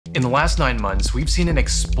In the last 9 months, we've seen an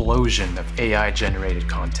explosion of AI-generated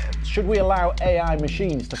content. Should we allow AI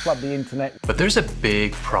machines to flood the internet? But there's a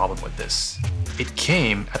big problem with this. It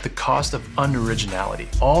came at the cost of unoriginality.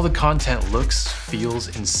 All the content looks,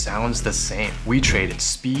 feels, and sounds the same. We traded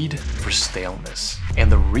speed for staleness.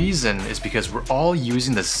 And the reason is because we're all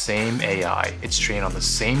using the same AI. It's trained on the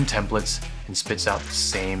same templates and spits out the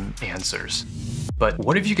same answers. But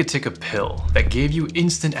what if you could take a pill that gave you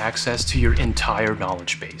instant access to your entire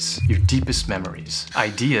knowledge base, your deepest memories,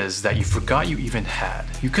 ideas that you forgot you even had?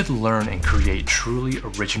 You could learn and create truly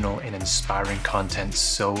original and inspiring content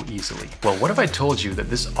so easily. Well, what if I told you that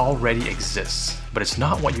this already exists, but it's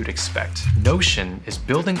not what you'd expect? Notion is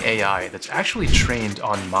building AI that's actually trained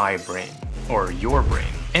on my brain, or your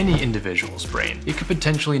brain, any individual's brain. It could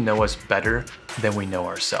potentially know us better than we know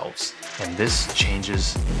ourselves, and this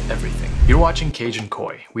changes everything. You're watching Cajun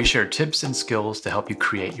Koi. We share tips and skills to help you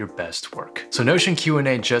create your best work. So Notion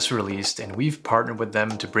Q&A just released, and we've partnered with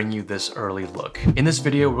them to bring you this early look. In this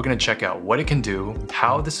video, we're gonna check out what it can do,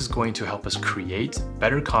 how this is going to help us create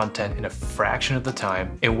better content in a fraction of the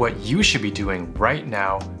time, and what you should be doing right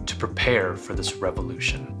now to prepare for this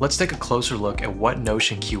revolution. Let's take a closer look at what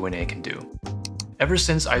Notion Q&A can do. Ever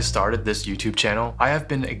since I started this YouTube channel, I have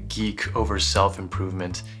been a geek over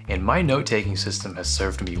self-improvement, and my note-taking system has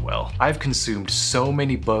served me well. I've consumed so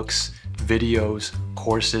many books, videos,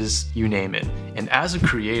 courses, you name it. And as a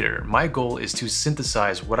creator, my goal is to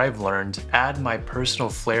synthesize what I've learned, add my personal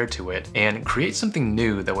flair to it, and create something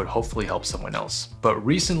new that would hopefully help someone else. But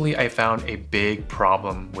recently I found a big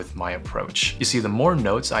problem with my approach. You see, the more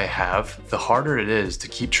notes I have, the harder it is to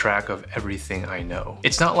keep track of everything I know.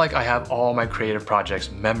 It's not like I have all my creative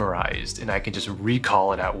projects memorized and I can just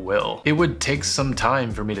recall it at will. It would take some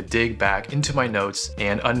time for me to dig back into my notes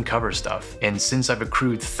and uncover stuff. And since I've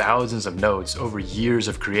accrued thousands of notes over years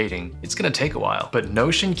of creating, it's gonna take a while. But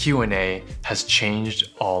Notion Q&A has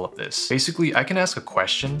changed all of this. Basically, I can ask a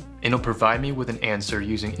question and it'll provide me with an answer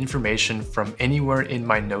using information from anywhere in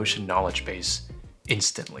my Notion knowledge base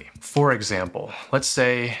instantly. For example, let's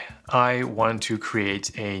say I want to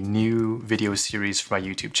create a new video series for my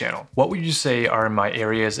YouTube channel. What would you say are my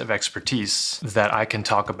areas of expertise that I can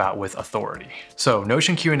talk about with authority? So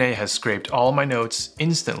Notion Q&A has scraped all my notes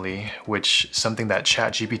instantly, which is something that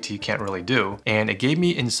ChatGPT can't really do. And it gave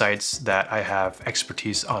me insights that I have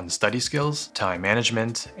expertise on study skills, time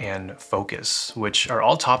management, and focus, which are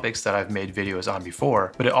all topics that I've made videos on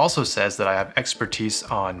before. But it also says that I have expertise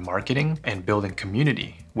on marketing and building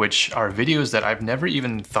community, which are videos that I've never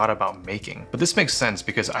even thought about making. But this makes sense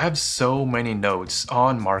because I have so many notes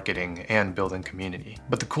on marketing and building community.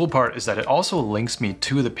 But the cool part is that it also links me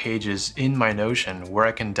to the pages in my Notion where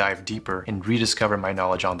I can dive deeper and rediscover my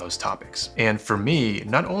knowledge on those topics. And for me,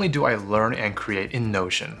 not only do I learn and create in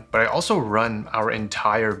Notion, but I also run our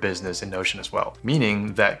entire business in Notion as well,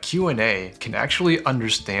 meaning that Q&A can actually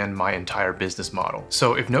understand my entire business model.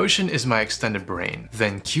 So if Notion is my extended brain,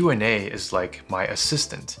 then Q&A is like my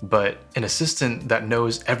assistant, but an assistant that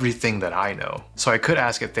knows everything that I know. So I could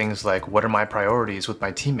ask it things like, what are my priorities with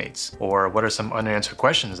my teammates? Or what are some unanswered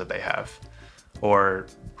questions that they have? Or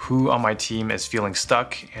who on my team is feeling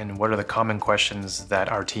stuck and what are the common questions that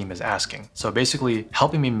our team is asking. So basically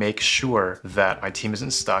helping me make sure that my team isn't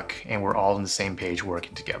stuck and we're all on the same page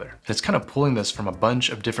working together. And it's kind of pulling this from a bunch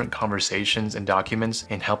of different conversations and documents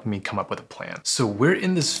and helping me come up with a plan. So we're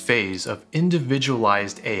in this phase of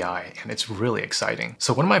individualized AI and it's really exciting.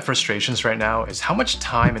 So one of my frustrations right now is how much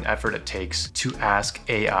time and effort it takes to ask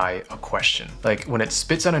AI a question. Like when it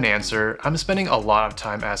spits out an answer, I'm spending a lot of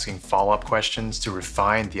time asking follow-up questions to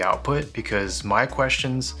refine the output because my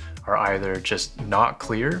questions are either just not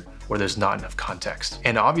clear or there's not enough context.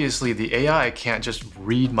 And obviously the AI can't just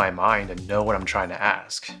read my mind and know what I'm trying to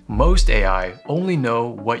ask. Most AI only know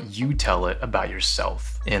what you tell it about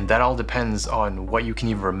yourself. And that all depends on what you can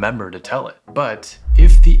even remember to tell it. But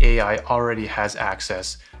if the AI already has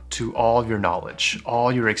access to all of your knowledge, all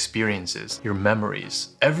your experiences, your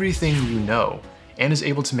memories, everything you know, and is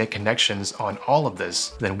able to make connections on all of this,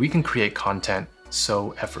 then we can create content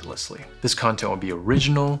so effortlessly. This content will be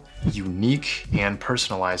original, unique, and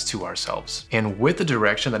personalized to ourselves. And with the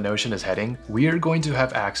direction that Notion is heading, we are going to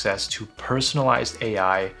have access to personalized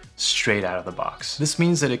AI straight out of the box. This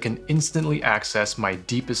means that it can instantly access my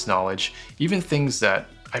deepest knowledge, even things that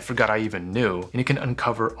I forgot I even knew, and it can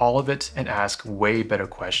uncover all of it and ask way better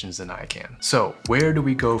questions than I can. So where do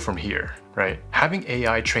we go from here? right? Having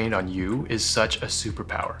AI trained on you is such a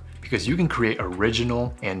superpower, because you can create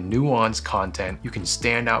original and nuanced content. You can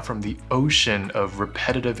stand out from the ocean of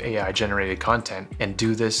repetitive AI generated content and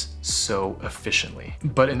do this so efficiently.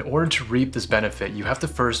 But in order to reap this benefit, you have to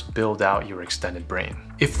first build out your extended brain.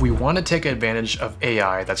 If we want to take advantage of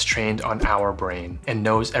AI that's trained on our brain and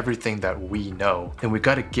knows everything that we know, then we've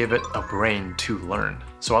got to give it a brain to learn.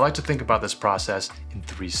 So I like to think about this process in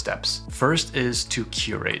 3 steps. First is to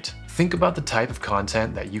curate. Think about the type of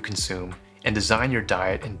content that you consume and design your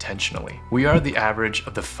diet intentionally. We are the average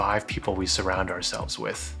of the 5 people we surround ourselves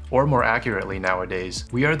with. Or more accurately nowadays,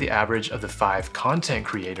 we are the average of the 5 content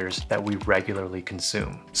creators that we regularly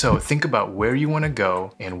consume. So think about where you want to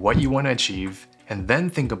go and what you want to achieve, and then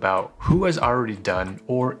think about who has already done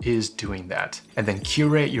or is doing that. And then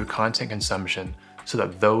curate your content consumption so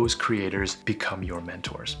that those creators become your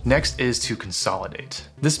mentors. Next is to consolidate.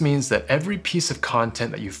 This means that every piece of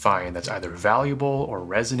content that you find that's either valuable or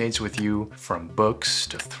resonates with you, from books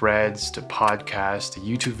to threads to podcasts to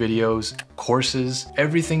YouTube videos, courses,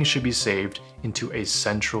 everything should be saved into a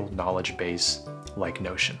central knowledge base like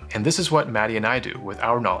Notion. And this is what Matty and I do with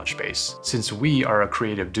our knowledge base. Since we are a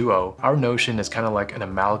creative duo, our Notion is kind of like an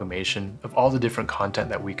amalgamation of all the different content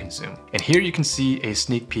that we consume. And here you can see a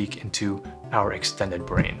sneak peek into our extended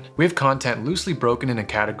brain. We have content loosely broken into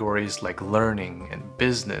categories like learning and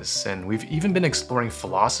business, and we've even been exploring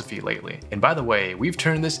philosophy lately. And by the way, we've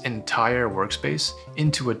turned this entire workspace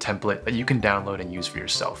into a template that you can download and use for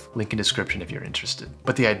yourself. Link in description if you're interested.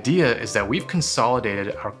 But the idea is that we've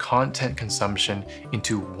consolidated our content consumption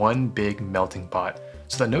into one big melting pot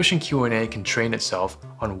so that Notion Q&A can train itself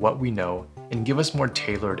on what we know and give us more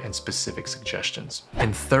tailored and specific suggestions.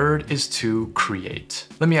 And third is to create.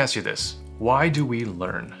 Let me ask you this. Why do we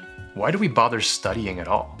learn? Why do we bother studying at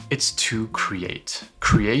all? It's to create.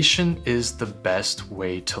 Creation is the best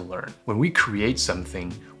way to learn. When we create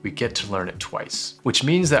something, we get to learn it twice, which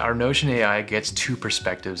means that our Notion AI gets 2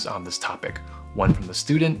 perspectives on this topic, one from the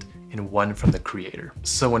student and one from the creator.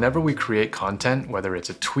 So whenever we create content, whether it's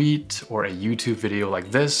a tweet or a YouTube video like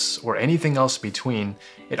this or anything else between,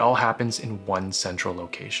 it all happens in one central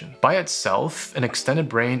location. By itself, an extended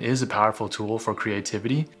brain is a powerful tool for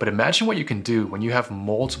creativity, but imagine what you can do when you have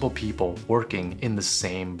multiple people working in the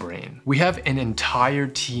same brain. We have an entire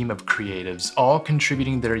team of creatives all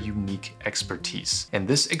contributing their unique expertise, and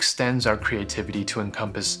this extends our creativity to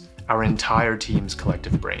encompass our entire team's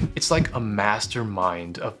collective brain. It's like a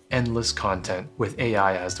mastermind of endless content with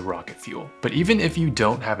AI as the rocket fuel. But even if you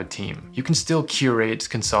don't have a team, you can still curate,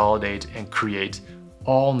 consolidate, and create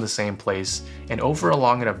all in the same place. And over a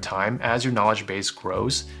long enough time, as your knowledge base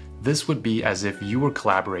grows, this would be as if you were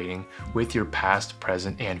collaborating with your past,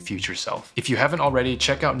 present, and future self. If you haven't already,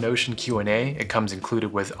 check out Notion Q&A. It comes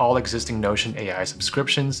included with all existing Notion AI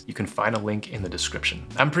subscriptions. You can find a link in the description.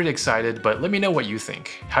 I'm pretty excited, but let me know what you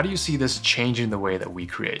think. How do you see this changing the way that we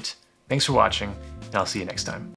create? Thanks for watching, and I'll see you next time.